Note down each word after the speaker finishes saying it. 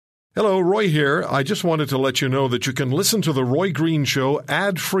Hello, Roy here. I just wanted to let you know that you can listen to The Roy Green Show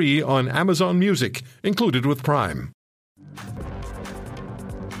ad-free on Amazon Music, included with Prime.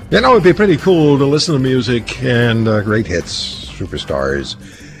 You know, it'd be pretty cool to listen to music and great hits, superstars,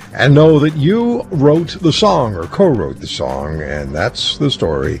 and know that you wrote the song or co-wrote the song, and that's the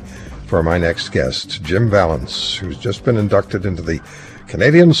story for my next guest, Jim Vallance, who's just been inducted into the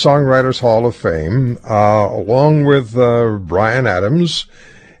Canadian Songwriters Hall of Fame, along with Bryan Adams.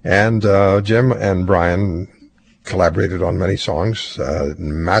 And Jim and Bryan collaborated on many songs.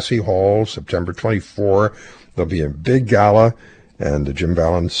 Massey Hall, September 24. There'll be a big gala, and Jim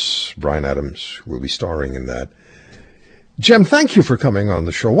Vallance, Bryan Adams will be starring in that. Jim, thank you for coming on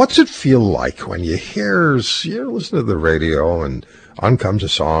the show. What's it feel like when you listen to the radio and on comes a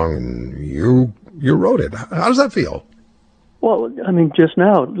song and you wrote it? How does that feel? Well, I mean, just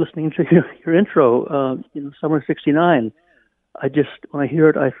now, listening to your intro, Summer '69, when I hear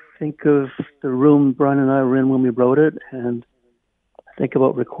it, I think of the room Bryan and I were in when we wrote it, and I think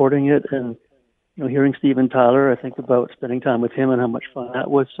about recording it, and hearing Steven Tyler. I think about spending time with him and how much fun that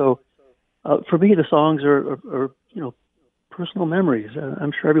was. So, for me, the songs are personal memories.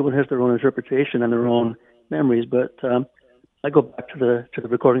 I'm sure everyone has their own interpretation and their own memories, but I go back to the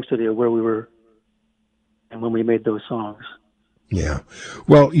recording studio where we were and when we made those songs. Yeah,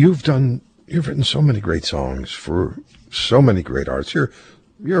 well, you've written so many great songs for so many great artists.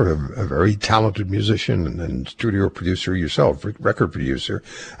 You're a very talented musician and studio producer yourself, record producer.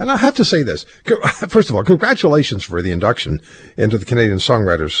 And I have to say this. First of all, congratulations for the induction into the Canadian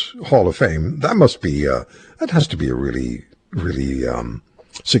Songwriters Hall of Fame. That has to be a really, really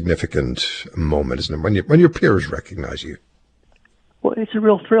significant moment, isn't it? When your peers recognize you. Well, it's a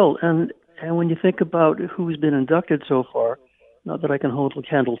real thrill. And when you think about who's been inducted so far, not that I can hold a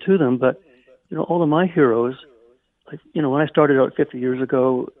candle to them, but all of my heroes, when I started out 50 years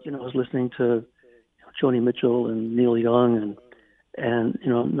ago, I was listening to Joni Mitchell and Neil Young, and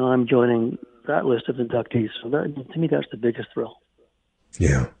now I'm joining that list of inductees. So to me, that's the biggest thrill.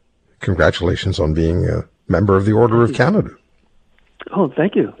 Yeah. Congratulations on being a member of the Order of Canada. Oh,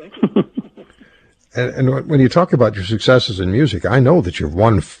 thank you. And when you talk about your successes in music, I know that you've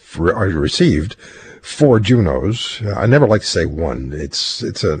received 4 Junos. I never like to say won. It's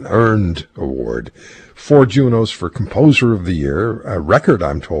an earned award. 4 Junos for Composer of the Year, a record,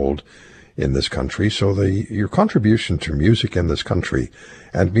 I'm told, in this country. So your contribution to music in this country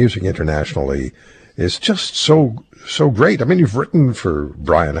and music internationally is just so great. I mean, you've written for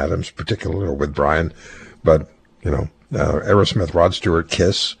Bryan Adams, particularly, or with Bryan, but Aerosmith, Rod Stewart,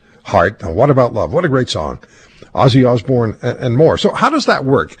 Kiss, Heart. Now, What About Love? What a great song. Ozzy Osbourne and more. So how does that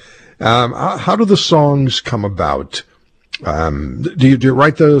work? How do the songs come about? Do you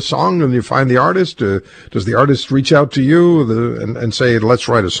write the song and you find the artist? Does the artist reach out to you and say, let's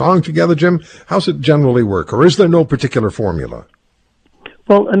write a song together, Jim? How's it generally work? Or is there no particular formula?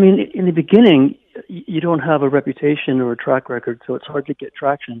 Well, I mean, in the beginning, you don't have a reputation or a track record, so it's hard to get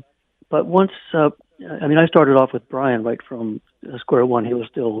traction. But once, I started off with Bryan right from square one. He was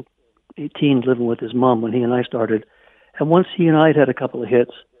still 18, living with his mom when he and I started. And once he and I had a couple of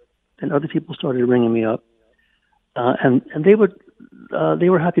hits, and other people started ringing me up, and they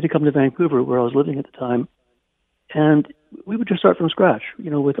were happy to come to Vancouver, where I was living at the time, and we would just start from scratch.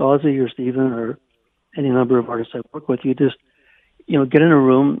 With Ozzy or Steven or any number of artists I work with, you just get in a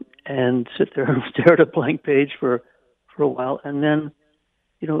room and sit there and stare at a blank page for a while, and then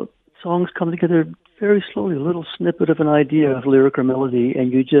songs come together very slowly, a little snippet of an idea of lyric or melody,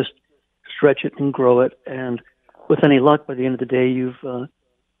 and you just stretch it and grow it, and with any luck, by the end of the day, you've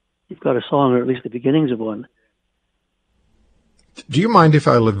got a song, or at least the beginnings of one. Do you mind if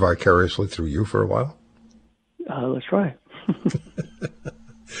I live vicariously through you for a while? Let's try.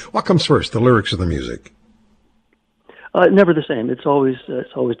 What comes first, the lyrics or the music? Never the same. It's always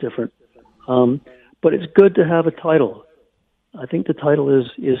different. But it's good to have a title. I think the title is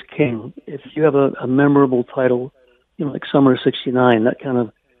king. If you have a memorable title, like Summer '69, that kind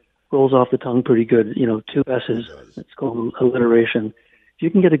of rolls off the tongue pretty good. 2 S's. It's called alliteration. If you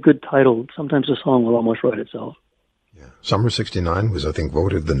can get a good title, sometimes a song will almost write itself. Yeah. Summer '69 was, I think,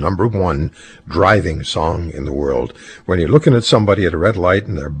 voted the #1 driving song in the world. When you're looking at somebody at a red light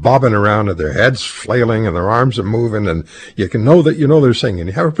and they're bobbing around and their head's flailing and their arms are moving and you can know that they're singing.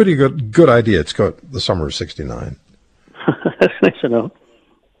 You have a pretty good idea. It's got the Summer of '69. That's nice to know.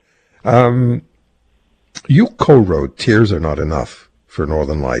 You co-wrote Tears Are Not Enough for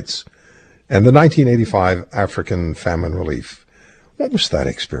Northern Lights and the 1985 African famine relief. What was that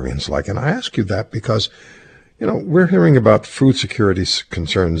experience like? And I ask you that because We're hearing about food security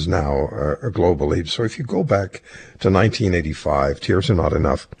concerns now globally. So if you go back to 1985, Tears Are Not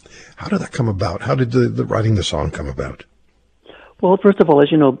Enough, how did that come about? How did the writing the song come about? Well, first of all,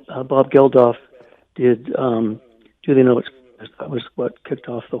 as you know, Bob Geldof did Do They Know It's Christmas? That was what kicked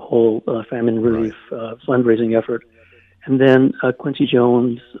off the whole famine relief fundraising effort. And then Quincy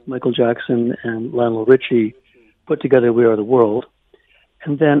Jones, Michael Jackson, and Lionel Richie put together We Are the World.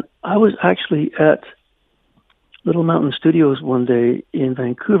 And then I was actually at Little Mountain Studios one day in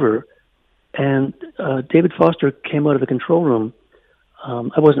Vancouver, and David Foster came out of the control room.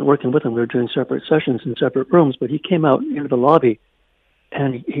 I wasn't working with him. We were doing separate sessions in separate rooms, but he came out into the lobby,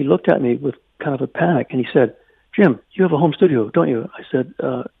 and he looked at me with kind of a panic, and he said, "Jim, you have a home studio, don't you?" I said,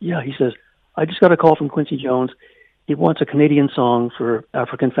 "Yeah." He says, "I just got a call from Quincy Jones. He wants a Canadian song for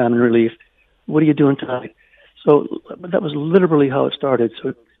African famine relief. What are you doing tonight?" So that was literally how it started.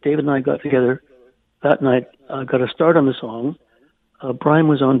 So David and I got together that night, got a start on the song. Brian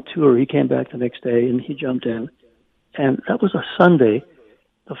was on tour. He came back the next day, and he jumped in. And that was a Sunday.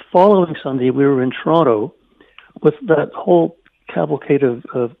 The following Sunday, we were in Toronto with that whole cavalcade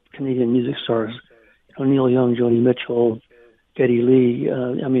of Canadian music stars. Neil Young, Joni Mitchell, Geddy Lee,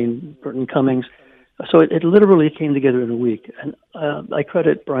 Burton Cummings. So it literally came together in a week. And I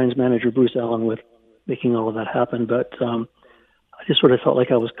credit Brian's manager, Bruce Allen, with making all of that happen. But I just sort of felt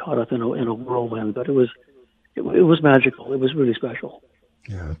like I was caught up in a whirlwind. But it was magical. It was really special.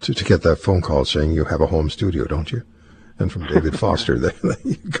 Yeah, to get that phone call saying you have a home studio, don't you? And from David Foster, there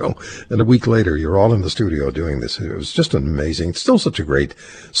you go. And a week later, you're all in the studio doing this. It was just amazing. It's still such a great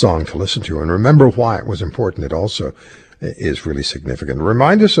song to listen to. And remember why it was important. It also is really significant.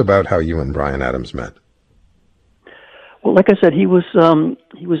 Remind us about how you and Bryan Adams met. Well, like I said, he was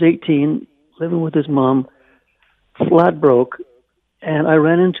 18, living with his mom, flat broke, and I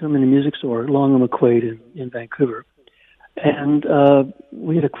ran into him in the music store, Long and McQuaid in Vancouver. And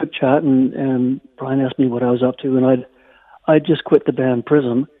we had a quick chat, and Bryan asked me what I was up to, and I'd just quit the band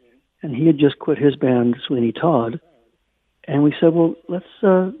Prism, and he had just quit his band Sweeney Todd, and we said, well, let's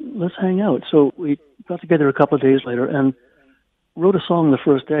hang out. So we got together a couple of days later and wrote a song the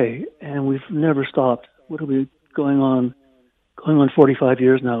first day, and we've never stopped. What are we going on 45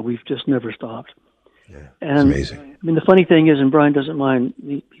 years now? We've just never stopped. Yeah, and it's amazing. I mean, the funny thing is, and Bryan doesn't mind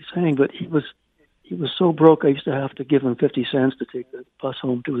me saying, but he was so broke, I used to have to give him 50 cents to take the bus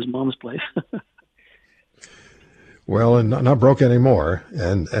home to his mom's place. Well, and not broke anymore.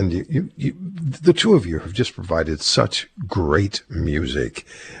 And you, the two of you have just provided such great music.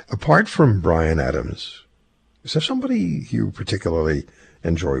 Apart from Bryan Adams, is there somebody you particularly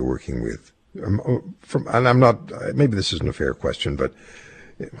enjoy working with? And I'm not, maybe this isn't a fair question, but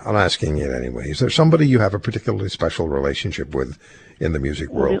I'm asking it anyway. Is there somebody you have a particularly special relationship with in the music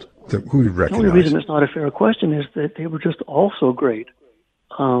world? Who you recognize? The only reason it's not a fair question is that they were just all so great.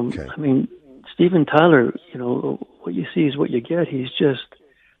 Okay. I mean, Steven Tyler, what you see is what you get. He's just,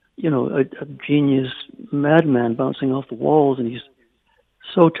 a genius madman bouncing off the walls, and he's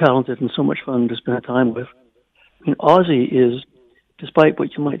so talented and so much fun to spend time with. I mean, Ozzy is, despite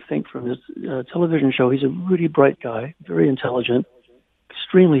what you might think from his television show, he's a really bright guy, very intelligent,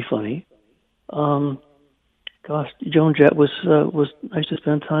 extremely funny. Joan Jett was nice to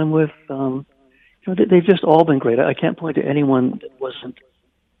spend time with. They've just all been great. I can't point to anyone that wasn't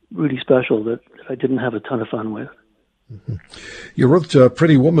really special that I didn't have a ton of fun with. Mm-hmm. You wrote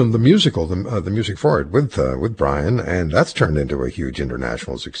Pretty Woman, the musical, the music for it with Bryan, and that's turned into a huge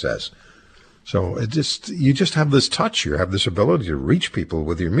international success. So you just have this touch. You have this ability to reach people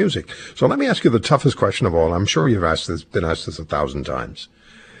with your music. So let me ask you the toughest question of all. I'm sure you've been asked this 1,000 times.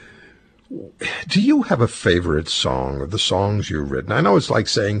 Do you have a favorite song, or the songs you've written? I know it's like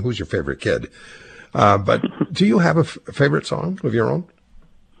saying, who's your favorite kid? But do you have a favorite song of your own?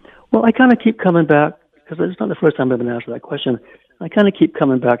 Well, I kind of keep coming back, because it's not the first time I've been asked that question. I kind of keep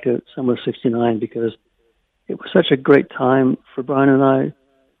coming back to Summer of '69 because it was such a great time for Bryan and I.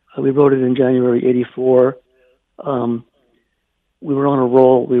 We wrote it in January '84. We were on a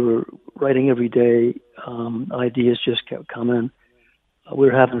roll. We were writing every day. Ideas just kept coming. We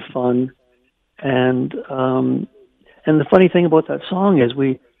were having fun. And the funny thing about that song is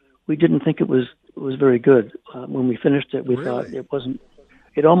we didn't think it was very good. When we finished it, we thought it wasn't.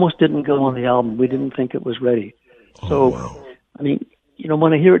 It almost didn't go on the album. We didn't think it was ready. So, wow. I mean,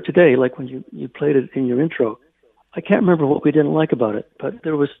 when I hear it today, like when you played it in your intro, I can't remember what we didn't like about it, but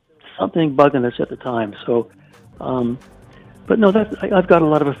there was something bugging us at the time. So, but no, I've got a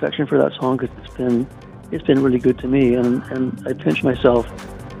lot of affection for that song because it's been really good to me, and I pinch myself,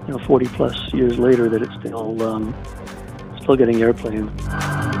 40 plus years later, that it's still getting airplay.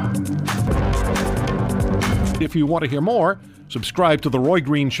 And if you want to hear more, subscribe to The Roy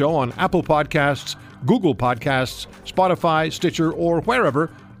Green Show on Apple Podcasts, Google Podcasts, Spotify, Stitcher, or wherever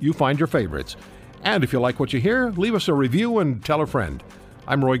you find your favorites. And if you like what you hear, leave us a review and tell a friend.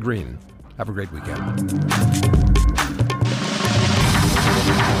 I'm Roy Green. Have a great weekend.